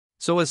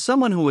So as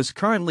someone who is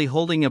currently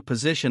holding a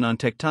position on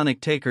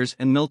Tectonic takers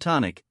and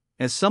Tonic,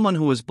 as someone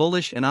who is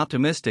bullish and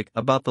optimistic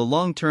about the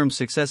long-term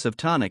success of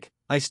Tonic,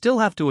 I still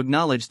have to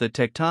acknowledge that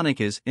Tectonic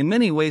is in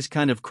many ways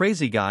kind of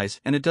crazy, guys,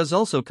 and it does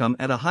also come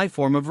at a high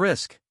form of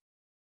risk.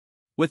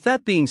 With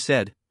that being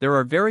said, there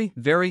are very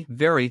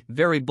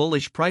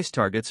bullish price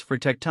targets for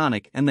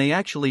Tectonic, and they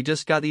actually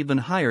just got even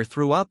higher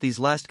throughout these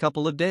last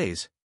couple of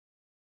days.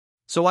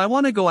 So I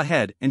want to go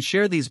ahead and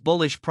share these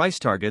bullish price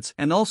targets,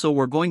 and also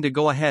we're going to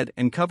go ahead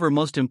and cover,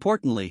 most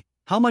importantly,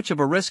 how much of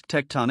a risk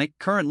Tectonic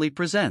currently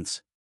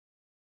presents.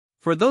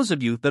 For those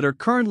of you that are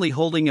currently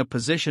holding a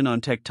position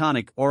on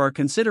Tectonic or are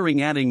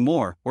considering adding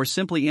more or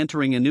simply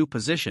entering a new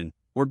position,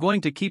 we're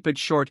going to keep it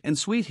short and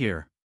sweet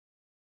here.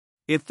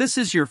 If this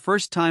is your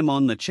first time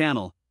on the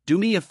channel, do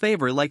me a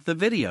favor, like the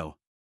video.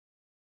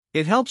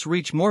 It helps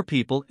reach more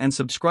people, and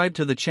subscribe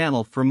to the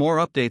channel for more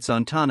updates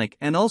on Tonic.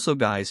 And also,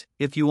 guys,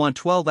 if you want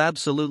 12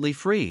 absolutely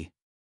free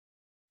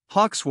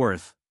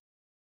Hawksworth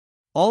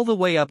all the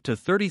way up to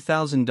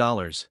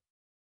 $30,000,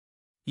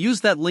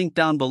 use that link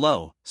down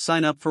below.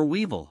 Sign up for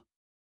Weevil.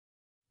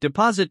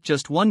 Deposit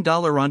just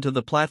 $1 onto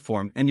the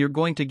platform and you're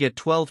going to get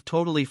 12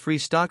 totally free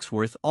stocks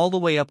worth all the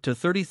way up to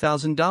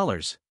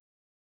 $30,000.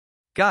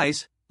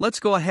 Guys,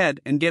 let's go ahead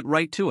and get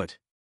right to it.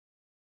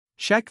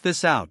 Check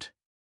this out.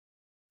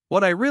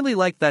 What I really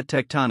like that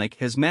Tectonic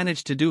has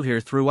managed to do here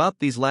throughout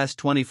these last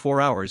 24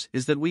 hours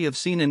is that we have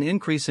seen an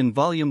increase in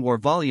volume, or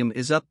volume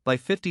is up by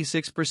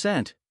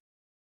 56%.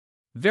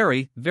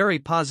 Very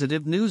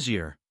positive news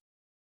here.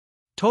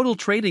 Total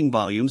trading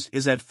volumes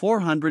is at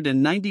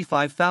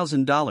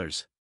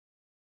 $495,000.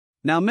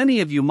 Now many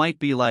of you might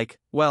be like,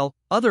 well,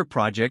 other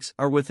projects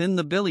are within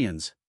the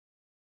billions.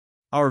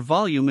 Our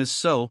volume is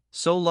so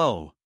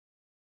low.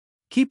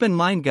 Keep in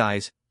mind,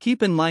 guys,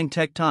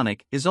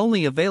 Tectonic is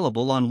only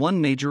available on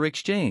one major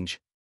exchange.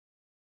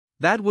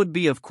 That would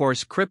be, of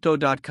course,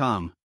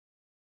 crypto.com.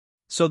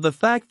 So the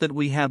fact that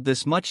we have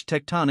this much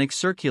Tectonic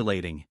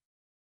circulating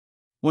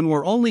when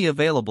we're only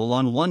available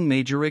on one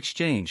major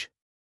exchange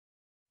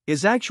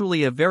is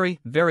actually a very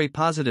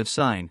positive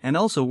sign, and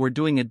also we're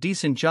doing a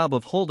decent job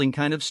of holding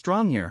kind of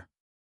strong here.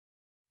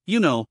 You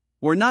know,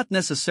 we're not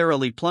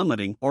necessarily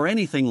plummeting or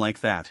anything like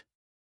that.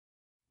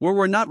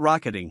 We're not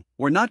rocketing,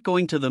 we're not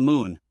going to the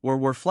moon,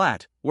 we're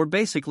flat, we're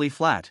basically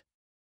flat.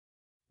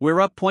 We're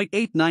up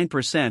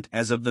 0.89%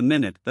 as of the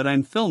minute that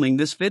I'm filming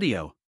this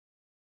video.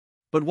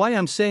 But why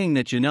I'm saying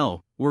that,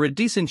 we're a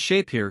decent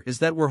shape here is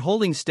that we're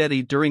holding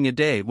steady during a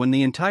day when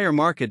the entire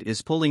market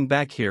is pulling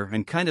back here,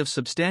 and kind of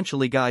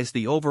substantially, guys.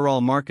 The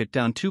overall market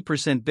down 2%,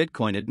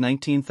 Bitcoin at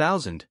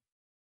 19,000.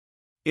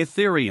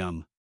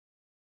 Ethereum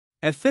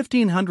at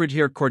 1,500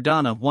 here.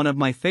 Cardano, one of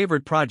my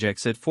favorite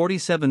projects, at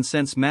 47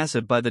 cents,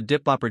 massive by the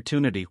dip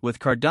opportunity, with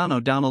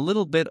Cardano down a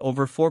little bit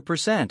over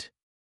 4%.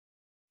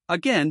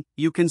 Again,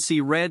 you can see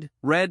red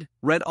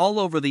all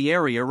over the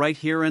area right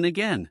here, and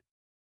again.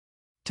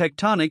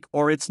 Tectonic,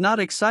 or it's not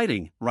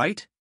exciting,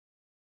 right?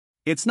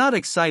 It's not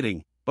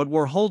exciting, but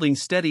we're holding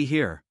steady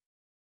here.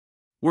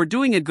 We're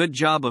doing a good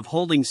job of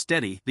holding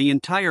steady the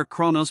entire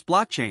Kronos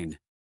blockchain.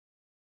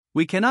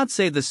 We cannot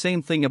say the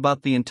same thing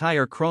about the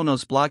entire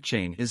Kronos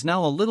blockchain, is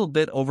now a little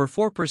bit over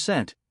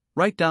 4%,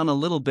 right down a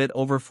little bit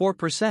over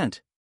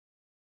 4%.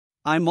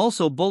 I'm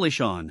also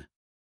bullish on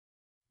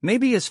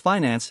maybe as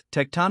finance,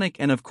 Tectonic,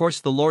 and of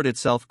course the Lord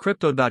itself,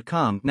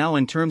 crypto.com. Now,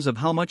 in terms of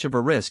how much of a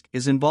risk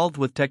is involved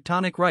with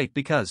Tectonic, right?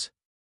 Because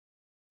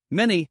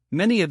many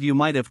of you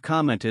might have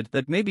commented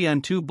that maybe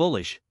I'm too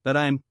bullish, that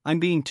I'm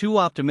being too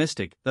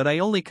optimistic, that I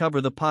only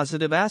cover the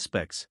positive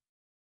aspects.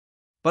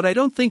 But I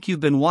don't think you've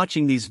been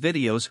watching these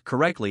videos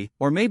correctly,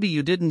 or maybe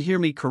you didn't hear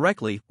me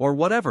correctly, or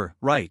whatever,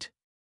 right?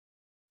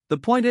 The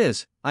point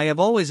is, I have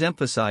always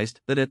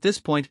emphasized that at this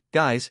point,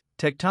 guys,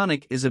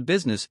 Tectonic is a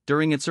business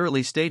during its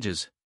early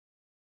stages.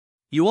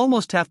 You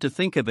almost have to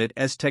think of it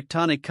as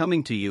Tectonic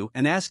coming to you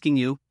and asking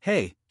you,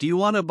 hey, do you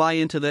want to buy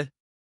into the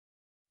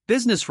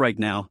business right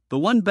now? The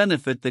one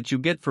benefit that you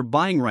get for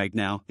buying right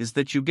now is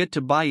that you get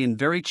to buy in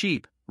very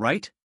cheap,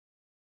 right?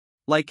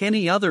 Like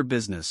any other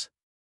business.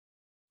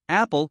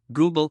 Apple,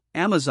 Google,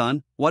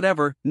 Amazon,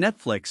 whatever,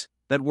 Netflix,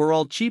 that were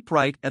all cheap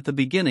right at the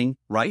beginning,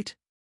 right?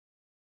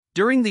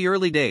 During the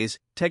early days,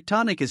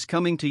 Tectonic is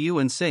coming to you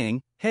and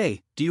saying,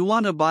 hey, do you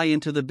want to buy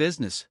into the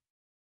business?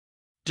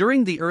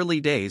 During the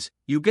early days,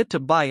 you get to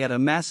buy at a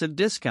massive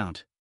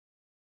discount.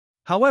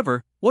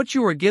 However, what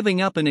you are giving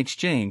up in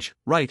exchange,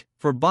 right,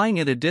 for buying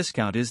at a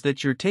discount is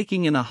that you're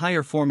taking in a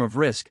higher form of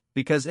risk,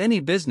 because any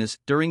business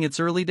during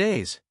its early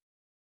days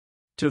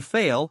to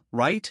fail,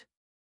 right?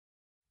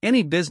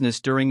 Any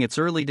business during its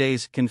early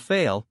days can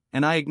fail,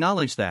 and I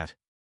acknowledge that.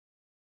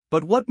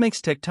 But what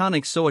makes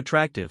Tectonic so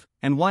attractive,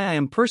 and why I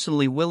am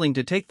personally willing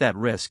to take that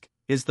risk,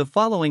 is the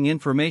following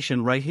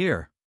information right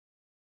here.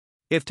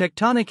 If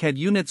Tectonic had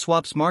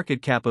Uniswap's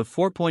market cap of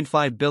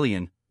 $4.5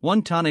 billion,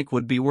 one tonic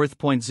would be worth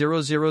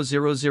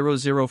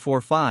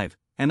 0.000045,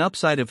 an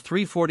upside of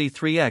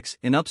 343x.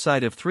 An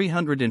upside of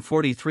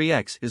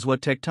 343x is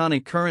what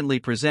Tectonic currently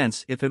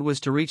presents if it was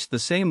to reach the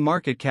same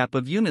market cap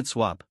of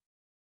Uniswap.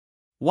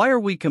 Why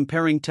are we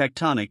comparing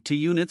Tectonic to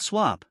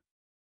Uniswap?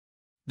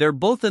 They're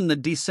both in the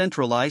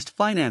decentralized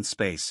finance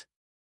space.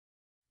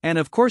 And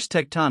of course,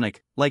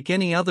 Tectonic, like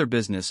any other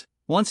business,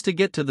 wants to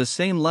get to the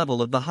same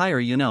level of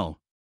the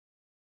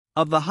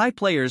of the high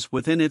players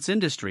within its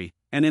industry,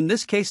 and in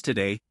this case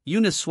today,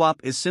 Uniswap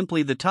is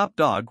simply the top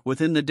dog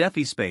within the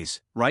DeFi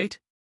space, right?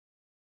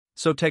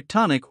 So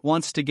Tectonic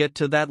wants to get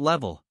to that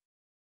level.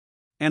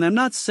 And I'm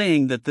not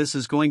saying that this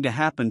is going to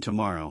happen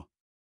tomorrow.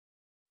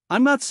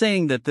 I'm not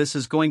saying that this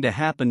is going to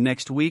happen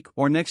next week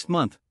or next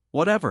month,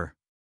 whatever.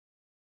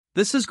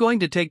 This is going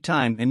to take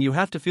time, and you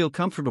have to feel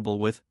comfortable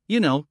with,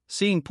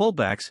 seeing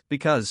pullbacks,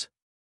 because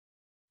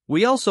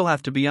we also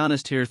have to be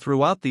honest here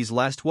throughout these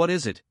last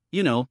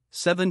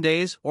 7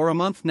 days or a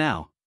month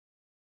now.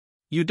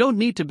 You don't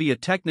need to be a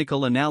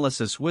technical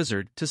analysis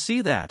wizard to see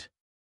that.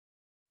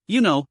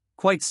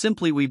 Quite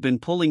simply, we've been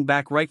pulling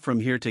back right from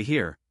here to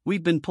here,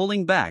 we've been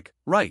pulling back,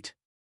 right?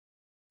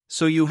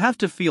 So you have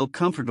to feel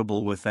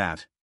comfortable with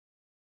that.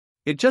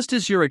 It just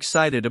as you're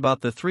excited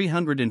about the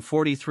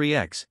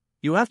 343x,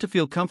 you have to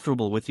feel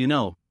comfortable with,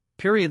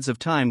 periods of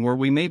time where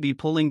we may be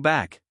pulling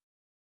back.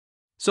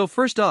 So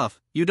first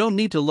off, you don't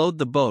need to load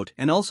the boat,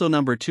 and also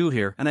number 2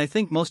 here, and I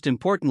think most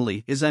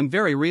importantly, is I'm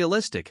very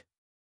realistic.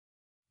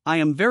 I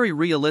am very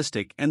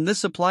realistic, and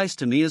this applies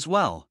to me as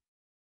well.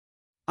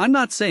 I'm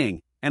not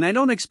saying, and I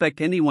don't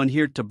expect anyone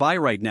here to buy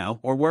right now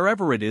or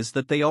wherever it is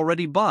that they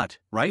already bought,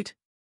 right?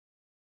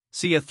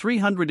 See a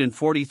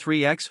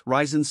 343x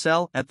rise and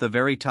sell at the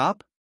very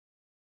top?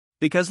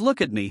 Because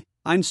look at me,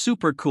 I'm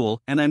super cool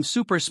and I'm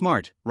super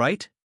smart,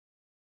 right?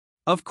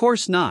 Of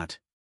course not.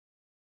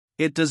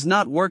 It does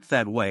not work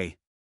that way.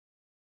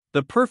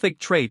 The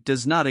perfect trait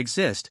does not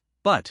exist,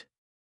 but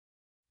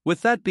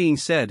with that being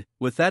said,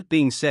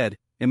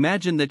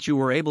 imagine that you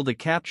were able to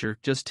capture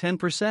just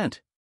 10%.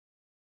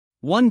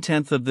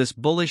 1/10 of this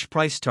bullish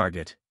price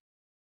target.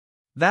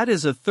 That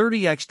is a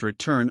 30x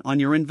return on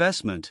your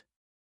investment.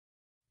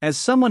 As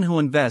someone who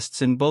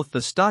invests in both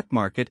the stock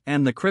market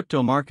and the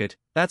crypto market,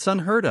 that's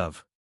unheard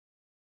of.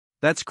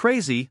 That's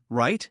crazy,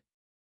 right?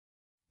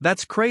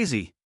 That's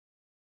crazy.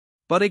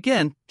 But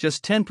again,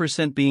 just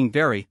 10% being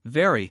very,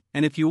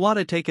 and if you want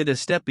to take it a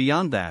step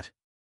beyond that.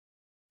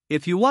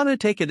 If you want to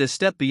take it a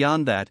step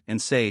beyond that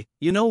and say,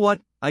 you know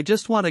what, I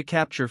just want to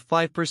capture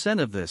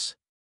 5% of this.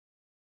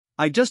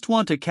 I just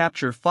want to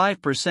capture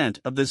 5%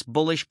 of this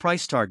bullish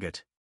price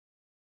target.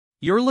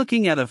 You're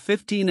looking at a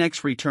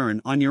 15x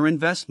return on your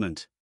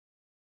investment.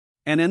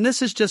 And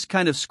this is just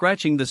kind of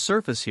scratching the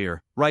surface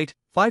here, right?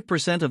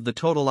 5% of the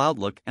total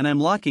outlook, and I'm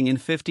locking in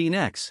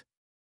 15x.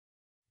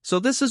 So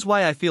this is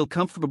why I feel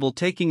comfortable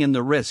taking in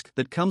the risk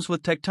that comes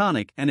with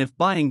Tectonic, and if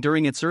buying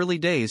during its early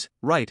days,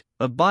 right,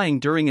 of buying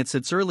during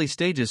its early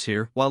stages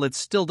here while it's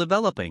still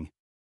developing.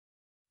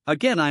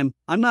 Again,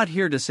 I'm not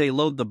here to say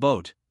load the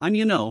boat,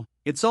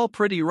 it's all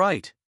pretty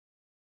right.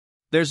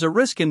 There's a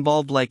risk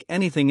involved like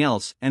anything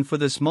else, and for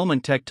this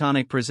moment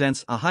Tectonic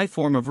presents a high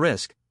form of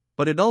risk,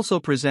 but it also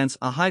presents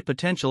a high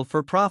potential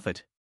for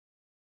profit.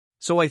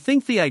 So I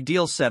think the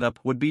ideal setup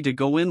would be to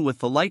go in with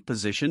the light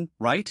position,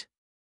 right?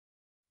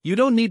 You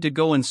don't need to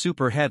go in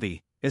super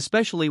heavy,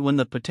 especially when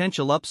the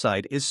potential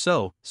upside is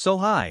so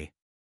high.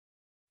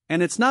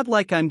 And it's not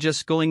like I'm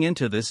just going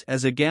into this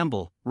as a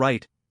gamble,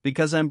 right,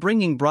 because I'm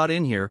brought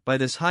in here by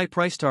this high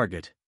price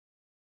target.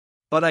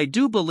 But I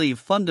do believe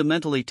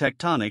fundamentally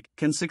Tectonic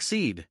can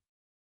succeed.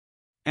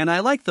 And I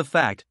like the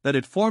fact that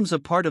it forms a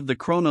part of the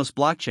Kronos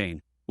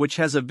blockchain, which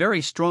has a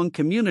very strong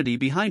community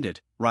behind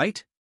it,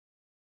 right?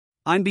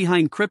 I'm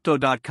behind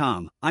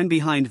Crypto.com, I'm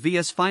behind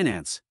VS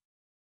Finance.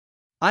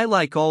 I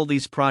like all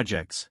these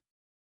projects.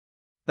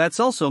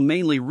 That's also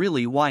mainly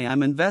really why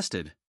I'm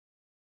invested.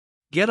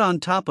 Get on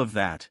top of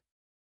that.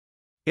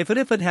 If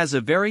it has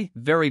a very,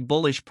 very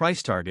bullish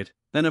price target,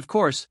 then of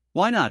course,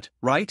 why not,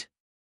 right?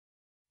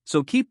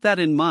 So keep that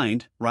in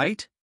mind,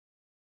 right?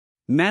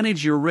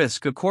 Manage your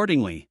risk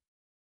accordingly.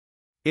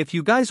 If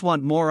you guys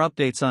want more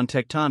updates on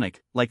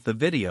Tectonic, like the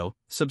video,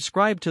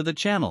 subscribe to the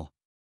channel.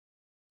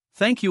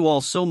 Thank you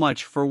all so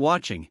much for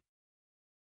watching.